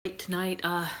Tonight,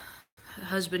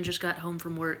 husband just got home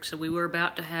from work, so we were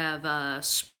about to have a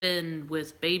spin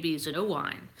with babies and no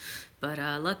wine. But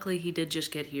luckily he did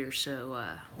just get here,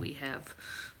 so we have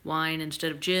wine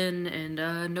instead of gin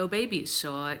and no babies,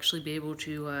 so I'll actually be able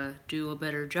to do a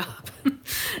better job.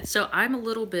 So I'm a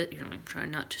little bit, I'm trying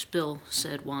not to spill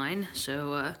said wine,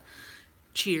 so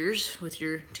cheers with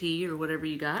your tea or whatever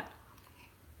you got.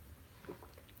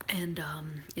 And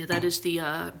yeah, that is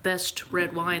the best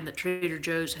red wine that Trader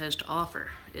Joe's has to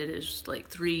offer. It is like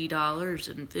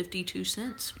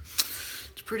 $3.52.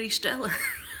 It's pretty stellar.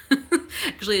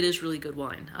 Actually, it is really good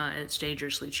wine. It's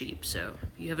dangerously cheap, so if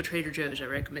you have a Trader Joe's, I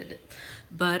recommend it.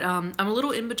 But I'm a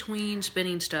little in between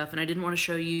spinning stuff, and I didn't want to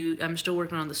show you. I'm still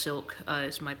working on the silk.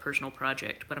 It's my personal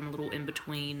project, but I'm a little in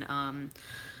between.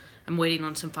 I'm waiting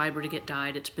on some fiber to get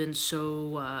dyed. It's been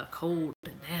so cold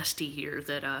and nasty here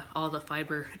that all the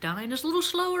fiber dyeing is a little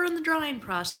slower in the drying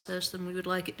process than we would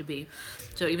like it to be.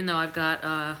 So even though I've got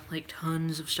like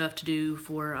tons of stuff to do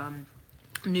for a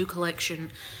new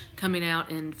collection coming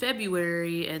out in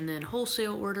February and then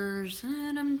wholesale orders,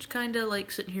 and I'm kind of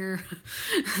like sitting here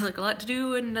like a lot to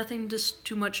do and nothing just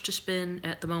too much to spin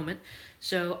at the moment.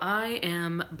 So I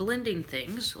am blending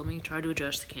things. Let me try to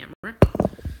adjust the camera.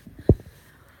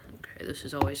 This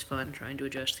is always fun, trying to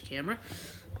adjust the camera.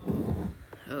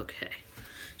 Okay,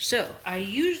 so I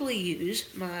usually use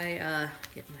my,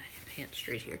 get my pants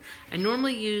straight here. I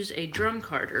normally use a drum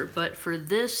carder, but for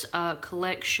this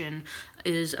collection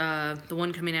is, the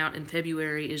one coming out in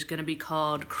February is going to be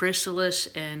called Chrysalis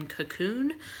and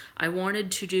Cocoon. I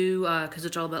wanted to do, because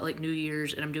it's all about like New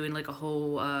Year's, and I'm doing like a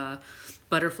whole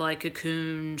butterfly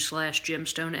cocoon /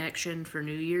 gemstone action for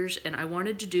New Year's, and I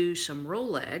wanted to do some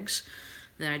rolags.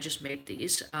 Then I just made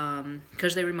these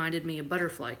because they reminded me of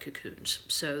butterfly cocoons.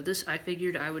 So this, I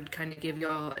figured I would kind of give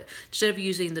y'all, instead of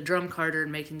using the drum carder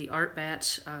and making the art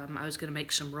bats, I was going to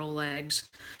make some rolags,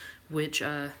 which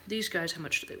these guys, how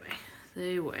much do they weigh?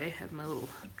 They weigh, I have my little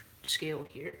scale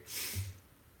here,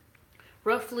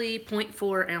 roughly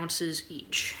 0.4 ounces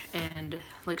each. And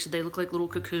like I said, they look like little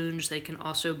cocoons. They can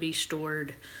also be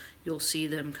stored. You'll see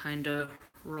them kind of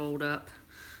rolled up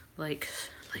like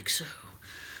so.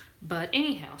 But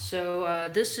anyhow, so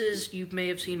this is, you may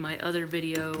have seen my other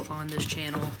video on this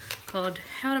channel called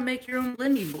How to Make Your Own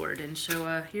Blending Board. And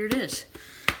so here it is.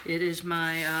 It is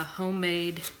my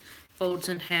homemade, folds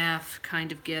in half,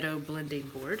 kind of ghetto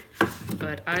blending board.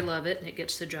 But I love it, and it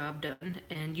gets the job done.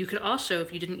 And you could also,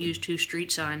 if you didn't use two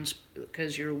street signs,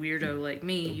 because you're a weirdo like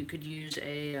me, you could use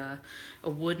a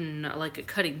wooden, like a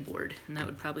cutting board. And that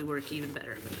would probably work even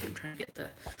better. I'm trying to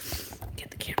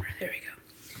get the camera. There we go.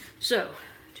 So,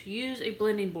 to use a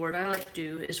blending board, I like to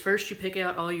do is first you pick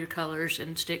out all your colors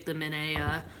and stick them in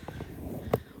a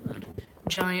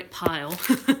giant pile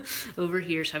over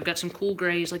here. So I've got some cool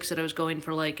grays. Like I said, I was going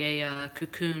for like a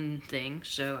cocoon thing.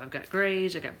 So I've got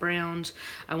grays, I got browns.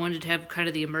 I wanted to have kind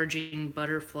of the emerging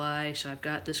butterfly. So I've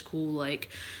got this cool like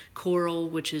coral,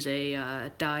 which is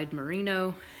a dyed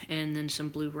merino, and then some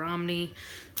blue romney.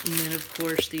 And then of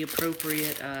course the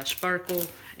appropriate sparkle.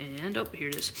 And oh, here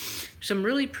it is. Some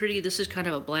really pretty, this is kind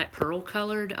of a black pearl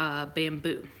colored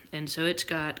bamboo. And so it's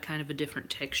got kind of a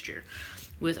different texture.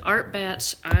 With art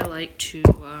bats, I like to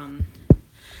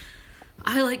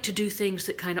do things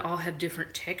that kind of all have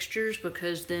different textures,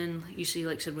 because then you see,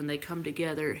 like I said, when they come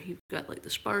together, you've got like the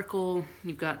sparkle,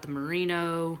 you've got the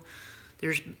merino,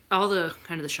 there's all the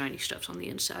kind of the shiny stuff's on the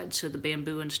inside, so the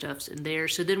bamboo and stuff's in there.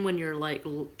 So then when you're like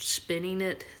spinning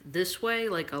it this way,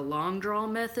 like a long draw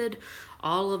method,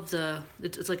 all of the,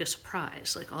 it's like a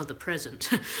surprise, like all the present,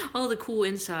 all the cool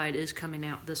inside is coming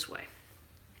out this way.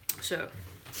 So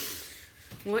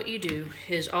what you do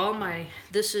is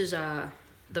this is,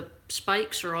 the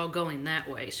spikes are all going that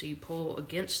way. So you pull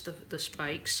against the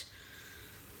spikes,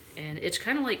 and it's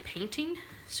kind of like painting.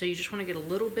 So you just want to get a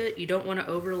little bit, you don't want to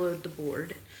overload the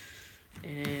board,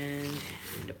 and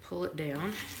to pull it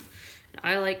down.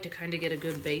 I like to kind of get a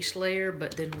good base layer,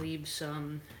 but then leave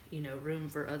some, room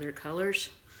for other colors.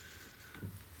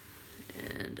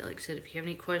 And like I said, if you have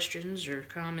any questions or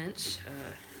comments,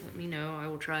 let me know. I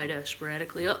will try to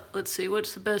sporadically. Oh, let's see,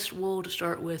 what's the best wool to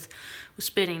start with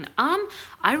spinning?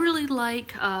 I really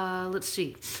like, let's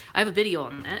see, I have a video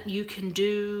on that. You can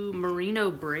do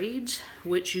merino braids,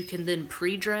 which you can then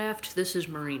pre-draft. This is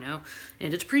merino,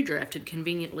 and it's pre-drafted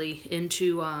conveniently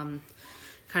into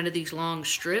kind of these long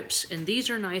strips. And these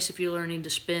are nice if you're learning to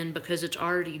spin because it's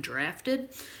already drafted.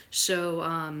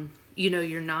 So,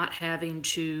 you're not having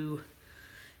to,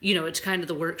 it's kind of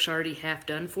the work's already half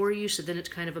done for you. So then it's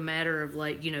kind of a matter of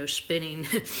like, spinning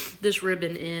this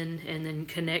ribbon in and then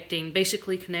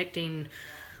basically connecting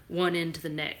one end to the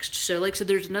next. So like I said,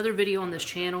 there's another video on this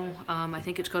channel. I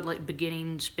think it's called like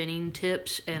beginning spinning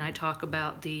tips, and I talk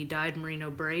about the dyed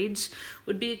merino braids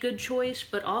would be a good choice,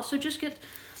 but also just get,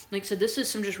 like I said, this is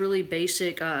some just really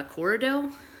basic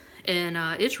Corridel, and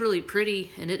it's really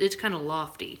pretty, and it's kind of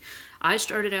lofty. I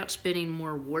started out spinning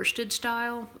more worsted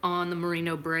style on the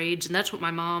merino braids, and that's what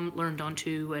my mom learned on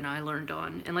too, and I learned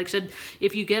on. And like I said,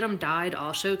 if you get them dyed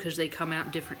also, because they come out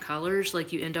in different colors,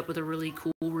 like you end up with a really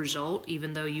cool result,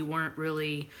 even though you weren't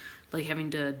really like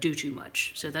having to do too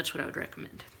much. So that's what I would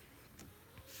recommend.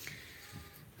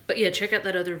 But yeah, check out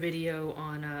that other video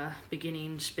on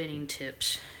beginning spinning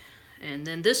tips. And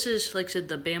then this is, like I said,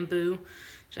 the bamboo.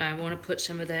 So I want to put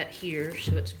some of that here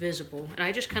so it's visible. And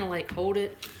I just kind of like hold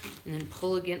it and then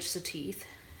pull against the teeth.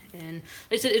 And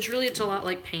like I said, it's a lot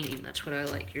like painting. That's what I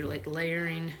like. You're like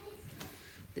layering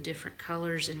the different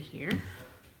colors in here.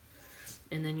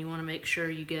 And then you want to make sure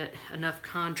you get enough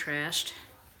contrast.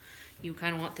 You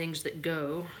kind of want things that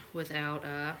go without,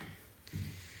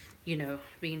 you know,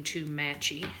 being too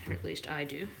matchy, or at least I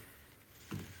do.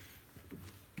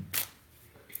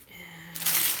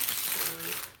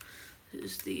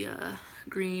 Is the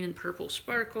green and purple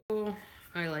sparkle.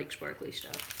 I like sparkly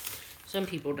stuff. Some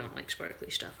people don't like sparkly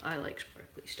stuff. I like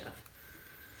sparkly stuff.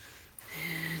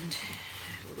 And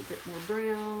a little bit more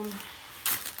brown,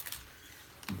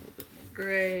 a little bit more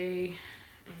gray,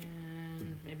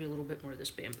 and maybe a little bit more of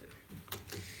this bamboo.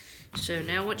 So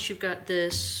now once you've got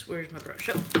this, where's my brush?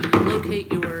 Oh,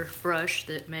 locate your brush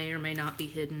that may or may not be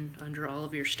hidden under all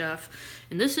of your stuff.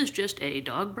 And this is just a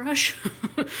dog brush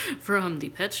from the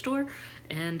pet store.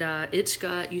 And it's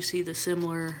got, you see the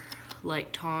similar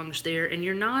like tongs there. And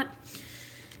you're not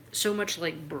so much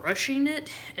like brushing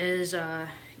it as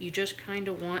you just kind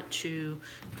of want to,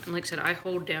 and like I said, I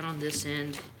hold down on this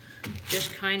end,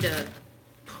 just kind of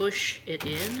push it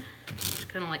in, just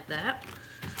kind of like that.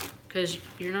 Because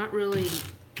you're not really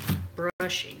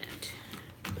brushing it.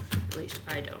 At least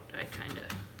I don't. I kind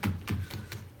of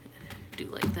do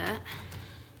like that.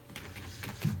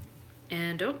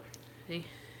 And don't, see, you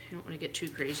don't want to get too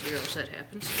crazy or else that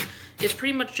happens. It's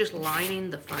pretty much just lining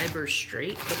the fibers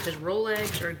straight, because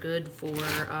rolags are good for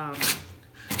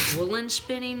woolen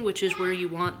spinning, which is where you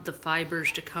want the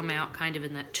fibers to come out kind of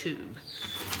in that tube.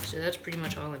 So that's pretty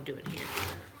much all I'm doing here.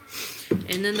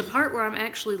 And then the part where I'm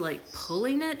actually like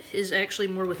pulling it is actually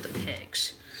more with the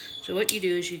pegs. So what you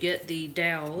do is you get the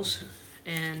dowels,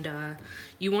 and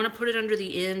you want to put it under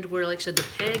the end where, like I said, the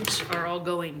pegs are all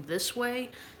going this way.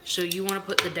 So you want to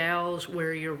put the dowels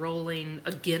where you're rolling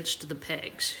against the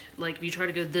pegs. Like if you try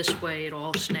to go this way, it'll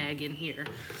all snag in here.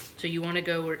 So you want to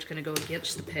go where it's going to go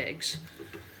against the pegs.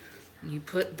 You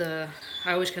put the,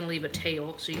 I always kind of leave a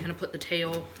tail, so you kind of put the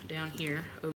tail down here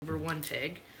over one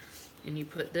peg. And you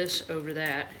put this over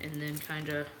that, and then kind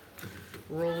of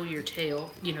roll your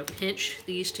tail, you know, pinch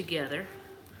these together.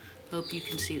 Hope you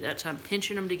can see that. So I'm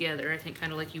pinching them together, I think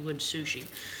kind of like you would sushi.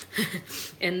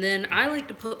 And then I like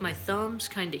to put my thumbs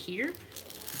kind of here,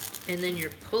 and then you're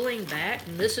pulling back.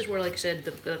 And this is where, like I said,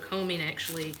 the combing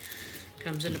actually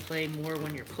comes into play more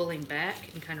when you're pulling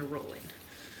back and kind of rolling.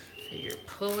 So you're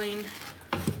pulling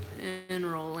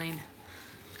and rolling,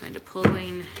 kind of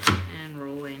pulling and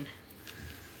rolling.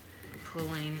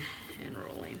 Pulling and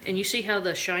rolling. And you see how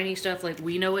the shiny stuff, like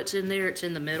we know it's in there, it's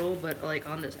in the middle, but like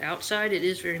on this outside, it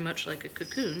is very much like a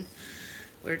cocoon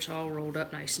where it's all rolled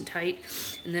up nice and tight.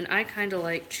 And then I kind of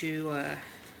like to,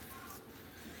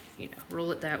 you know,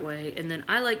 roll it that way. And then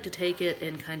I like to take it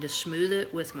and kind of smooth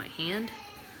it with my hand.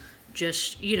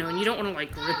 Just, you know, and you don't want to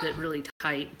like grip it really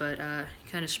tight, but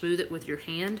kind of smooth it with your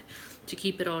hand to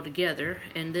keep it all together.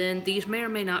 And then these may or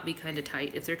may not be kind of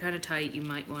tight. If they're kind of tight, you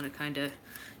might want to kind of,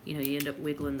 you know, you end up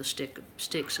wiggling the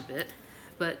sticks a bit.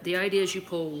 But the idea is you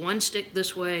pull one stick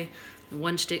this way,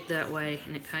 one stick that way,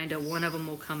 and it kind of, one of them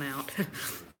will come out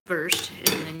first,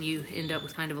 and then you end up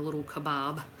with kind of a little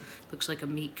kebab. Looks like a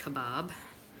meat kebab.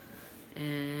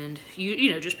 And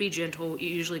you know, just be gentle. It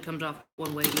usually comes off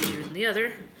one way easier than the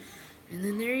other. And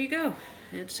then there you go.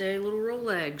 It's a little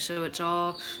rolag. So it's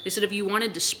all, they said if you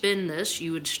wanted to spin this,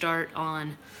 you would start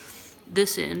on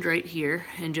this end right here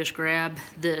and just grab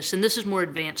this. And this is more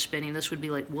advanced spinning. This would be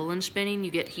like woolen spinning.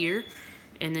 You get here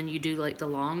and then you do like the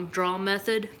long draw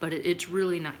method, but it's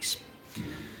really nice.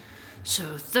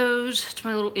 So it's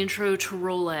my little intro to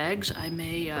rolags. I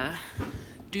may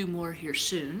do more here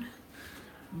soon.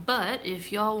 But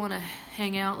if y'all want to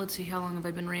hang out, let's see, how long have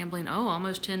I been rambling? Oh,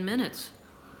 almost 10 minutes.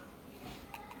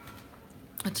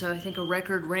 That's, I think, a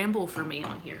record ramble for me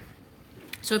on here.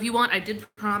 So if you want, I did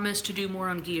promise to do more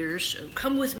on gears. So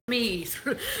come with me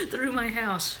through my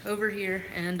house over here,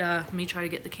 and let me try to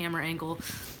get the camera angle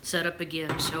set up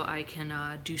again so I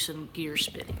can do some gear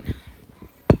spinning.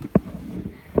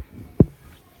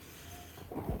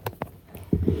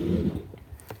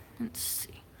 Let's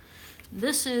see.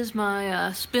 This is my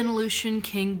spinolution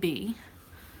King B,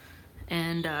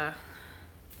 and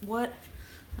what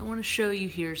I want to show you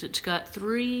here is it's got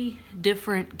 3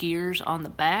 different gears on the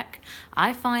back.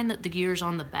 I find that the gears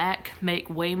on the back make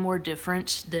way more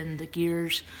difference than the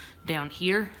gears down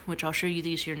here, which I'll show you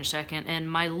these here in a second. And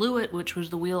my Lewitt, which was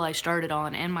the wheel I started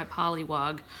on, and my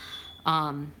Polywog,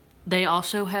 they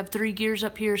also have 3 gears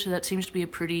up here, so that seems to be a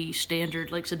pretty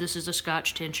standard. Like I said, this is a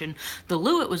Scotch tension. The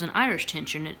Lewitt was an Irish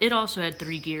tension. It also had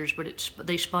 3 gears, but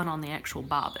they spun on the actual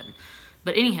bobbin.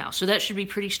 But anyhow, so that should be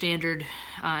pretty standard,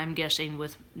 I'm guessing,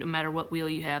 with no matter what wheel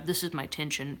you have. This is my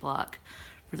tension block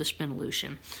for the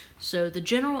spinolution. So the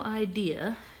general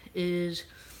idea is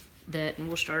that, and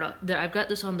we'll start off, that I've got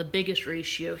this on the biggest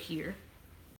ratio here.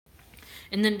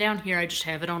 And then down here, I just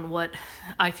have it on what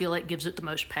I feel like gives it the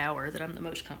most power, that I'm the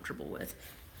most comfortable with.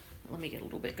 Let me get a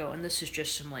little bit going. This is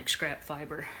just some like scrap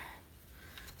fiber.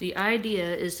 The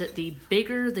idea is that the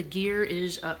bigger the gear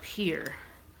is up here,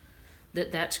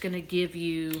 that's going to give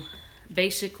you,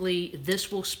 basically,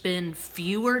 this will spin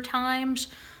fewer times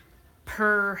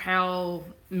per how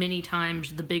many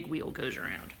times the big wheel goes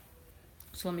around.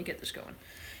 So let me get this going.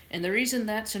 And the reason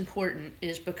that's important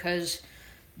is because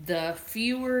the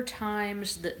fewer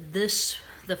times that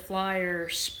the flyer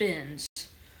spins,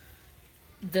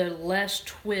 the less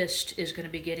twist is going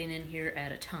to be getting in here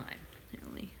at a time. Here,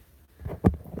 let me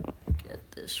get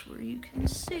this where you can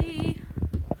see.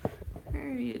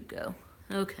 There you go.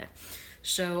 Okay,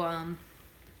 so like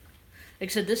I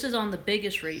said, this is on the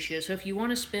biggest ratio. So if you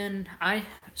want to spin, I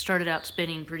started out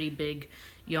spinning pretty big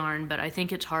yarn, but I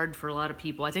think it's hard for a lot of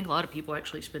people. I think a lot of people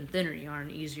actually spin thinner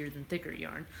yarn easier than thicker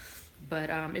yarn. But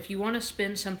if you want to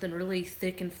spin something really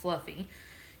thick and fluffy,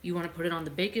 you want to put it on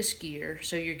the biggest gear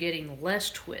so you're getting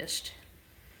less twist.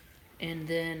 And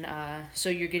then, so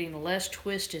you're getting less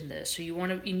twist in this. So you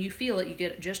want to, and you feel it, you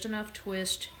get just enough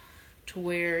twist to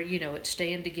where, you know, it's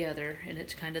staying together and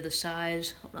it's kind of the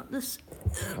size. Hold on,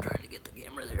 I'm trying to get the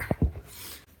camera there.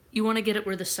 You want to get it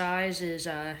where the size is,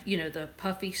 you know, the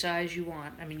puffy size you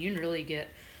want. I mean, you can really get,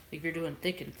 if you're doing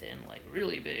thick and thin, like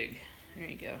really big. There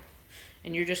you go.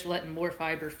 And you're just letting more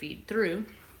fiber feed through.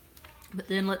 But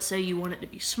then let's say you want it to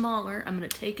be smaller. I'm going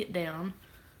to take it down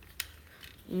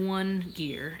 1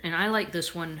 gear. And I like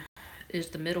this one is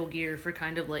the middle gear for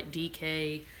kind of like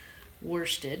DK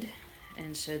worsted.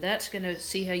 And so that's going to,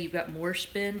 see how you've got more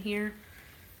spin here?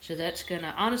 So that's going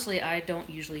to, honestly, I don't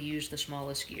usually use the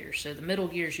smallest gear. So the middle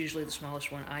gear is usually the smallest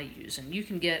one I use. And you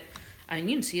can get, I mean,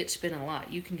 you can see it spin a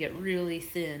lot. You can get really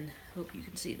thin. Hope you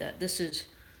can see that. This is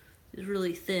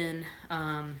really thin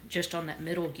just on that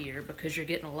middle gear because you're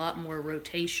getting a lot more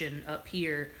rotation up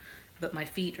here, but my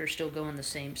feet are still going the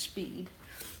same speed.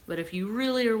 But if you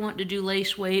really are wanting to do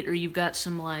lace weight, or you've got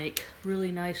some like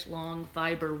really nice long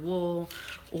fiber wool,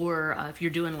 or if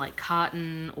you're doing like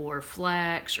cotton or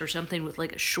flax or something with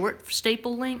like a short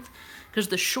staple length, because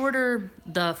the shorter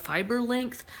the fiber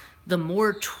length, the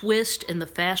more twist and the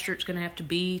faster it's going to have to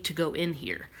be to go in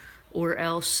here. Or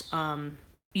else,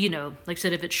 you know, like I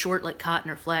said, if it's short like cotton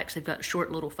or flax, they've got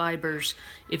short little fibers.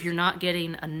 If you're not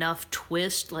getting enough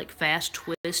twist, like fast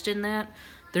twist in that,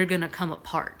 they're going to come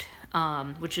apart.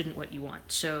 Which isn't what you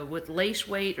want. So with lace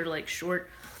weight or like short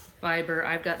fiber,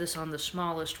 I've got this on the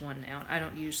smallest one now. I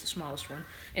don't use the smallest one.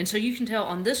 And so you can tell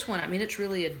on this one, I mean, it's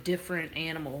really a different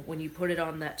animal when you put it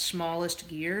on that smallest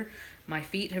gear. My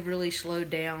feet have really slowed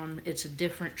down. It's a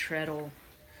different treadle.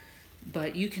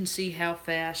 But you can see how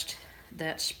fast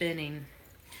that's spinning.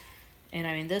 And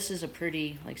I mean, this is a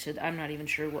pretty, like I said, I'm not even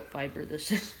sure what fiber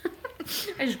this is.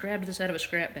 I just grabbed this out of a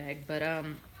scrap bag. But,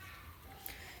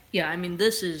 yeah, I mean,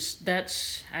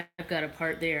 I've got a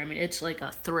part there. I mean, it's like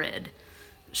a thread.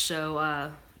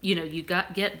 So, you know, you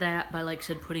get that by, like I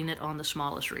said, putting it on the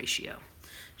smallest ratio.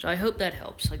 So I hope that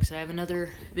helps. Like I said, I have another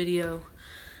video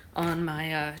on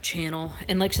my channel.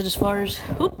 And like I said, as far as,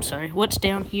 what's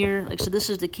down here, like I said, this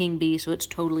is the King Bee, so it's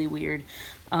totally weird.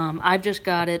 I've just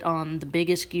got it on the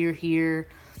biggest gear here.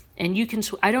 And you can,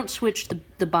 I don't switch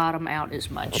the bottom out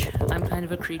as much. I'm kind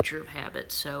of a creature of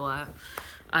habit, so,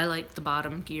 I like the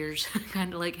bottom gears,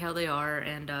 kind of like how they are,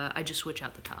 and I just switch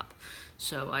out the top.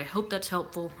 So I hope that's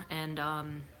helpful, and I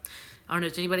don't know,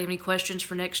 does anybody have any questions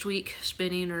for next week?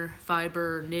 Spinning or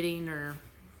fiber or knitting or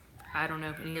I don't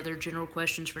know, any other general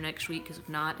questions for next week, because if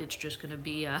not, it's just going to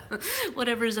be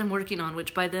whatever it is I'm working on,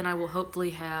 which by then I will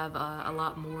hopefully have a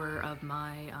lot more of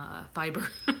my fiber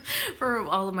for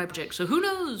all of my projects. So who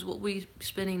knows what we'll be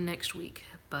spending next week.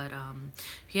 But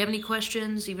if you have any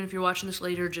questions, even if you're watching this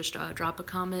later, just drop a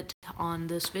comment on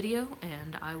this video,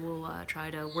 and I will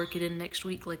try to work it in next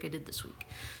week like I did this week.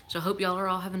 So I hope y'all are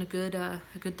all having a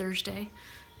good Thursday.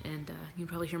 And you can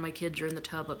probably hear my kids are in the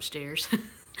tub upstairs.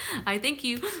 I thank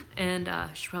you, and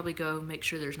should probably go make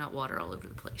sure there's not water all over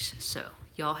the place. So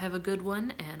y'all have a good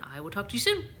one, and I will talk to you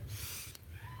soon.